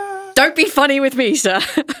 Don't be funny with me, sir.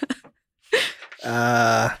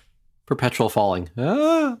 Perpetual falling.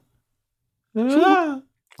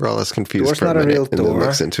 We're all as confused Door's for not a a minute real and then door.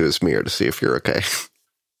 looks into his mirror to see if you're okay.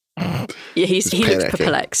 Yeah, he looks panicking.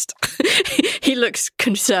 perplexed. He looks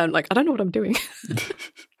concerned, like, I don't know what I'm doing.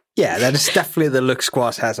 Yeah, that is definitely the look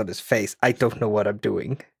Squash has on his face. I don't know what I'm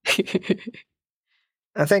doing.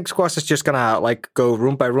 I think Squash is just gonna like go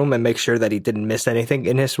room by room and make sure that he didn't miss anything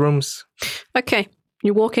in his rooms. Okay,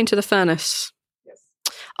 you walk into the furnace. Yes.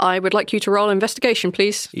 I would like you to roll investigation,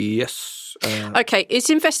 please. Yes. Okay, is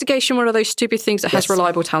investigation one of those stupid things that has Yes.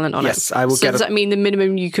 reliable talent on it? Yes, I will So get does a that mean the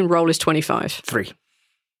minimum you can roll is 25? 3.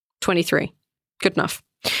 23. Good enough.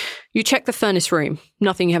 You check the furnace room.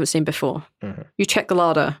 Nothing you haven't seen before. Mhm. You check the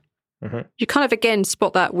larder. Mhm. You kind of, again,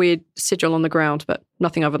 spot that weird sigil on the ground, but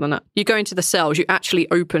nothing other than that. You go into the cells. You actually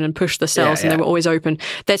open and push the cells, Yeah, and they yeah. were always open.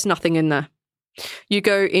 There's nothing in there. You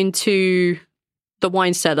go into the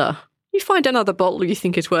wine cellar. You find another bottle you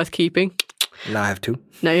think is worth keeping. Now I have 2.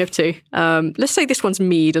 No, you have 2. Let's say this one's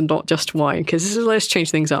mead and not just wine, because let's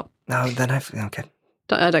change things up. No, then I've okay.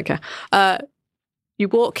 I don't care. You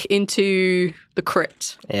walk into the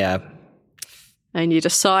crypt. Yeah. and you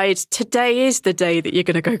decide today is the day that you're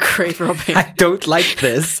going to go grave robbing. I don't like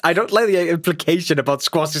this. I don't like the implication about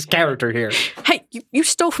Squash's character here. Hey, you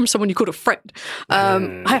stole from someone you called a friend.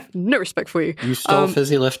 I have no respect for you. You stole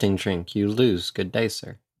fizzy lifting drink. You lose. Good day,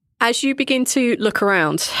 sir. As you begin to look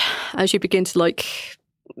around, as you begin to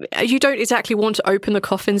you don't exactly want to open the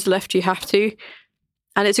coffins left you have to.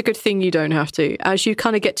 And it's a good thing you don't have to. As you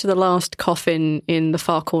kind of get to the last coffin in the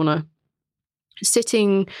far corner,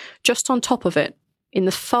 sitting just on top of it, in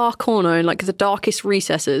the far corner, in like the darkest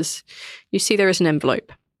recesses, you see there is an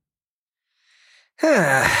envelope.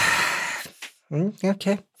 Okay.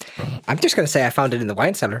 I'm just going to say I found it in the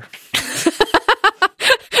wine cellar.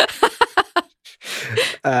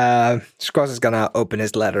 Squash is going to open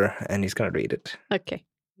his letter and he's going to read it. Okay.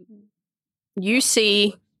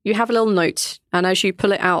 You have a little note, and as you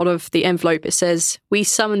pull it out of the envelope, it says, "We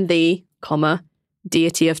summon thee, comma,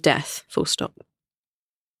 deity of death, full stop."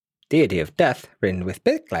 Deity of death, written with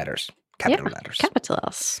big letters, capital letters.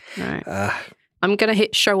 Capitals. All right. I'm going to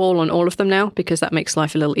hit show all on all of them now, because that makes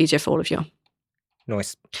life a little easier for all of you.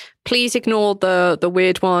 Nice. Please ignore the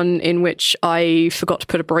weird one in which I forgot to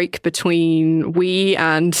put a break between we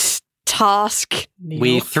and task. Neil.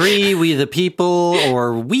 We three, we the people,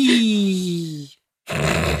 or we...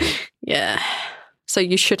 Yeah. So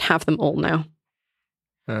you should have them all now.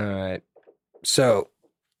 All right. So,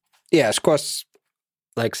 yeah, Squash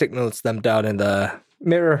signals them down in the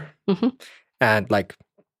mirror and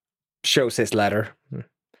shows his letter.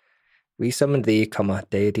 We summon thee, comma,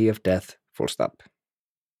 deity of death, full stop.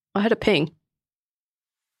 I had a ping.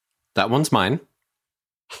 That one's mine.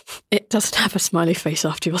 It doesn't have a smiley face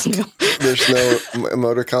after yours, Neil. There's no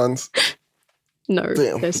emoticons. No,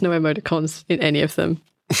 Damn. There's no emoticons in any of them.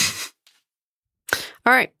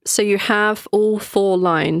 All right, so you have all 4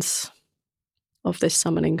 lines of this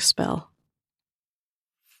summoning spell.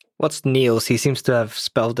 What's Neil's? He seems to have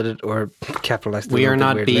spelled it or capitalized it. We are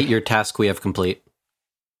not weirdly. beat. Your task we have complete.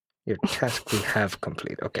 Your task we have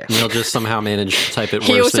complete. Okay. Neil just somehow managed to type it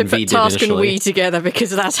He worse also than V put did task and initially. we together because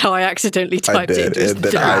that's how I accidentally I typed did, it. and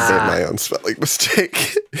then I made my own spelling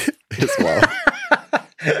mistake as well.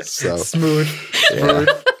 So Smooth.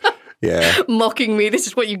 Yeah. Mocking me. This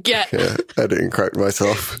is what you get. Yeah, I didn't correct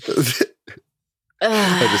myself.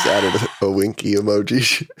 I just added a winky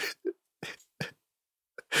emoji.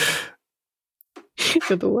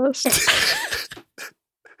 You're the worst.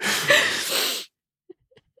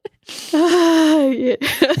 Yeah.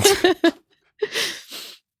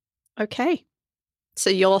 Okay. So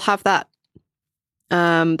you'll have that.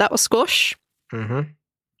 That was Squash. Mm-hmm.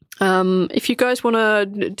 If you guys want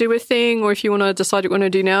to do a thing, or if you want to decide what you want to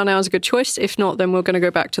do now is a good choice. If not, then we're going to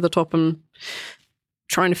go back to the top and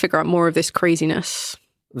trying to figure out more of this craziness.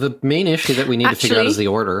 The main issue that we need to figure out is the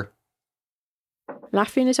order.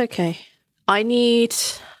 Laffian is okay. I need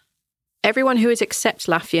everyone who is except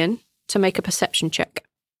Laffian to make a perception check.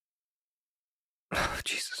 Oh,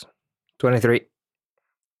 Jesus. 23.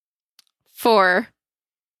 4.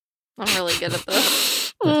 I'm really good at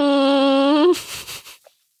this.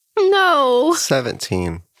 No.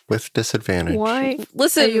 17 with disadvantage. Why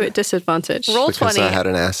Listen, are you at disadvantage? roll Because 20. I had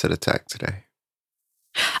an acid attack today.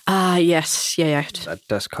 Yes. Yeah. That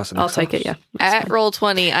does cost an I'll take it, yeah. At roll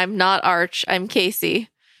 20, I'm not Arch. I'm Casey.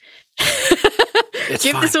 It's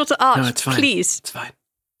Give fine. this all to Arch, No, it's fine. please. It's fine.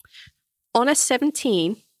 On a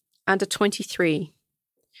 17 and a 23,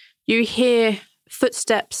 you hear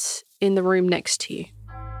footsteps in the room next to you.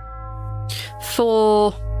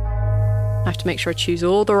 I have to make sure I choose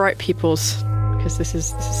all the right peoples, because this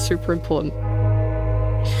is super important.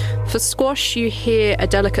 For Squash, you hear a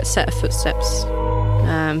delicate set of footsteps.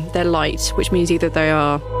 They're light, which means either they're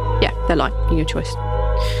light, in your choice.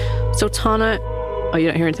 Sultana, you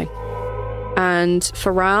don't hear anything. And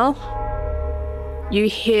for Ral, you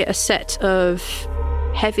hear a set of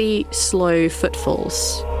heavy, slow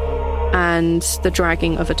footfalls and the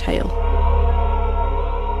dragging of a tail.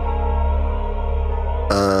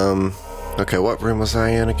 Okay, what room was I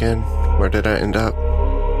in again? Where did I end up?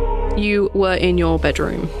 You were in your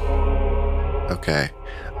bedroom. Okay.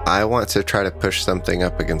 I want to try to push something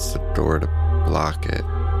up against the door to block it.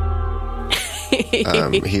 He's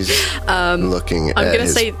looking at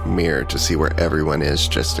his mirror to see where everyone is,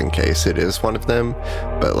 just in case it is one of them.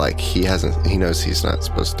 But he knows he's not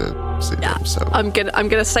supposed to see them. So I'm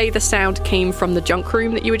gonna say the sound came from the junk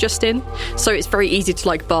room that you were just in. So it's very easy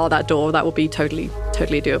to bar that door. That will be totally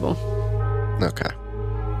doable. Okay.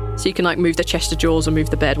 So you can move the chest of drawers or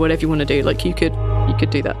move the bed, whatever you want to do. You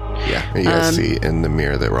could do that. Yeah, you guys see in the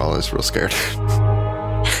mirror they were all real scared.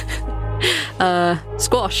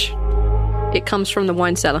 Squash. It comes from the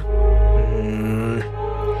wine cellar.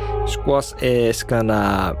 Squash is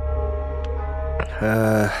gonna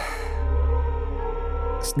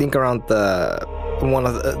sneak around one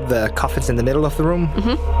of the coffins in the middle of the room,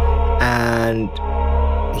 and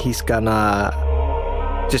he's gonna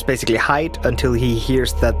just basically hide until he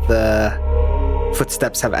hears that the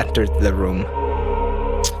footsteps have entered the room.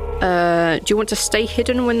 Do you want to stay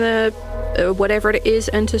hidden when the whatever it is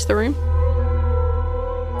enters the room?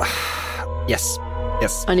 Yes.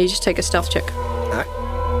 I need you to take a stealth check. Alright.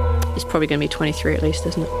 It's probably going to be 23 at least,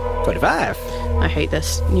 isn't it? 25. I hate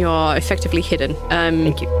this. You are effectively hidden.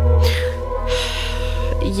 Thank you.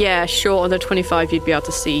 Yeah, sure. On the 25, you'd be able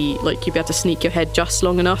to see, like, you'd be able to sneak your head just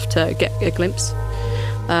long enough to get a glimpse.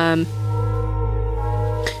 As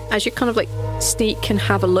you kind of like sneak and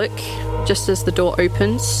have a look, just as the door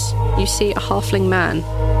opens, you see a halfling man.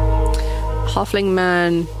 A halfling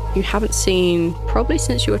man you haven't seen probably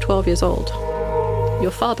since you were 12 years old.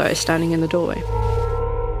 Your father is standing in the doorway.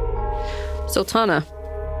 Sultana,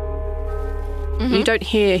 you don't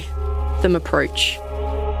hear them approach.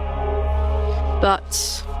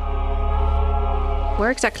 But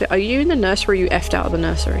where exactly are you in the nursery? Or you effed out of the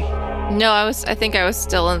nursery? No, I think I was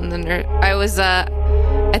still in the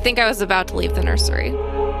I think I was about to leave the nursery.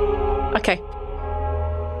 Okay.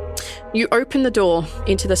 You open the door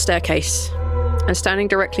into the staircase, and standing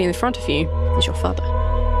directly in front of you is your father.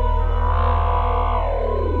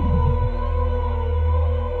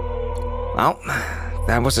 Well,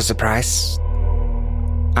 that was a surprise.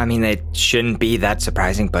 I mean, it shouldn't be that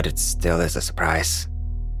surprising, but it still is a surprise.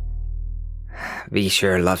 V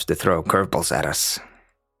sure loves to throw curveballs at us.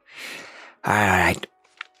 Alright.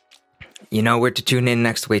 You know where to tune in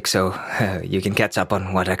next week, so you can catch up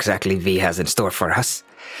on what exactly V has in store for us.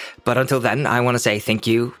 But until then, I want to say thank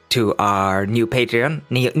you to our newest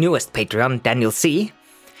Patreon, Daniel C.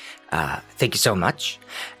 Thank you so much.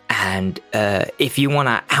 And if you want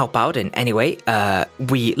to help out in any way,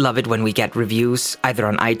 we love it when we get reviews, either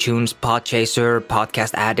on iTunes, Podchaser,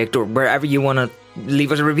 Podcast Addict, or wherever you want to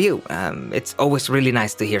leave us a review. It's always really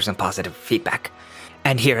nice to hear some positive feedback.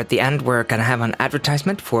 And here at the end, we're going to have an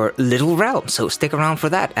advertisement for Little Realm, so stick around for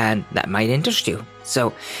that, and that might interest you.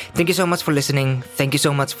 So thank you so much for listening. Thank you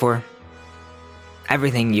so much for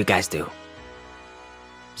everything you guys do.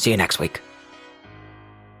 See you next week.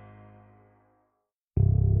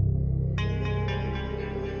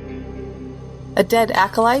 A dead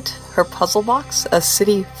acolyte, her puzzle box, a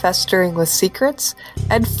city festering with secrets,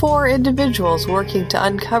 and 4 individuals working to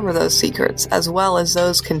uncover those secrets, as well as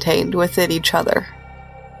those contained within each other.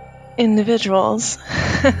 Individuals.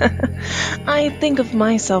 I think of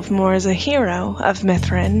myself more as a hero of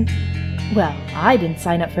Mithrin. Well, I didn't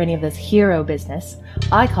sign up for any of this hero business.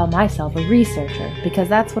 I call myself a researcher, because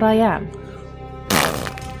that's what I am.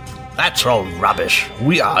 That's all rubbish.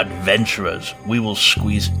 We are adventurers. We will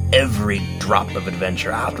squeeze every drop of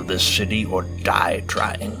adventure out of this city or die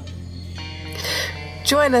trying.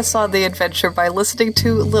 Join us on the adventure by listening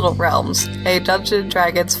to Little Realms, a Dungeons &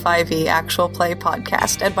 Dragons 5e actual play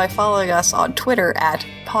podcast, and by following us on Twitter at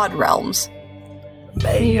PodRealms.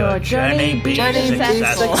 May your journey be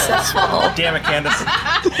successful. Damn it, Candace.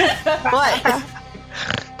 What?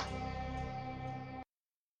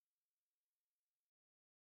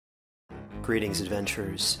 Greetings,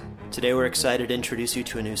 adventurers. Today we're excited to introduce you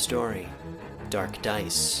to a new story, Dark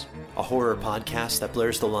Dice, a horror podcast that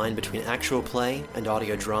blurs the line between actual play and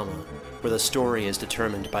audio drama, where the story is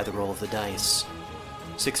determined by the roll of the dice.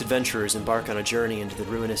 6 adventurers embark on a journey into the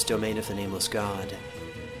ruinous domain of the Nameless God.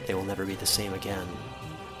 They will never be the same again.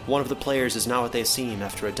 One of the players is not what they seem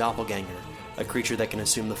after a doppelganger, a creature that can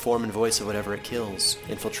assume the form and voice of whatever it kills,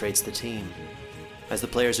 infiltrates the team. As the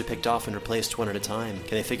players are picked off and replaced one at a time,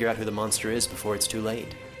 can they figure out who the monster is before it's too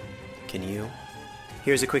late? Can you?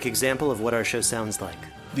 Here's a quick example of what our show sounds like.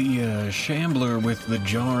 The shambler with the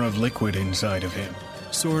jar of liquid inside of him.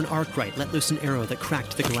 Soren Arkwright let loose an arrow that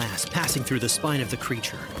cracked the glass, passing through the spine of the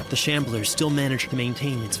creature. The shambler still managed to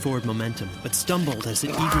maintain its forward momentum, but stumbled as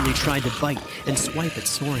it eagerly tried to bite and swipe at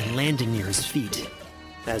Soren, landing near his feet.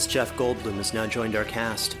 As Jeff Goldblum has now joined our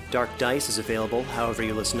cast, Dark Dice is available however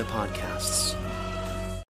you listen to podcasts.